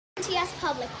Yass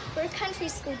Public. We're a country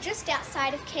school just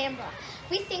outside of Canberra.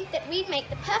 We think that we'd make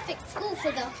the perfect school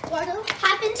for the Wattle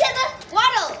Happen to the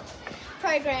Wattle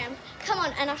program. Come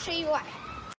on, and I'll show you why.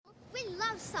 We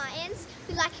love science.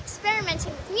 We like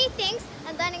experimenting with new things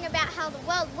and learning about how the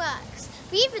world works.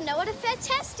 We even know what a fair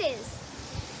test is.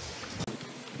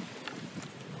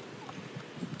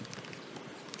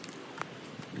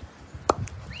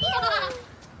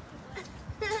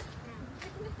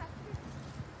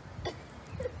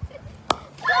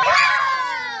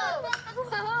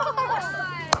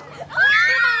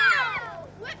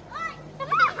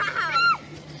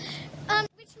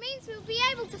 Which means we'll be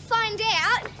able to find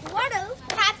out what'll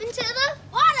happen to the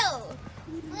wattle.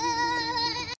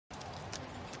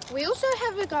 We also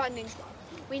have a gardening club.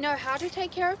 We know how to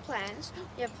take care of plants.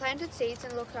 We have planted seeds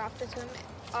and look after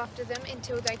them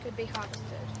until they could be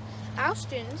harvested. Our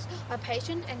students are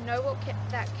patient and know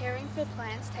that caring for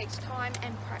plants takes time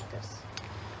and practice.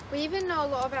 We even know a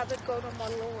lot about the golden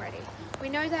wattle already. We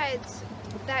know that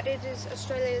it is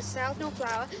Australia's seasonal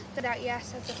flower, that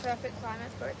Yass has the perfect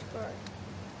climate for it to grow.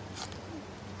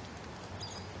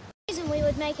 The reason we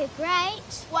would make a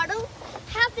great wattle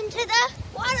happen to the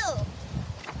wattle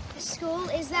school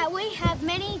is that we have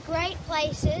many great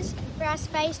places for our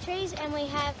space trees, and we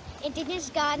have Indigenous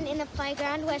garden in the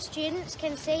playground where students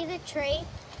can see the tree,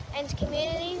 and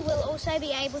community will also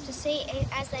be able to see it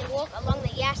as they walk along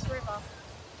the Yass River.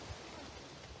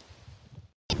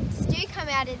 If do come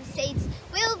out in seeds,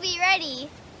 we'll be ready.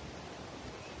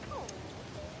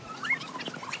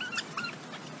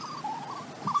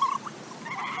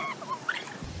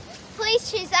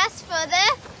 Please choose us for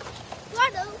the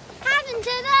Wattle Happen to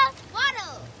the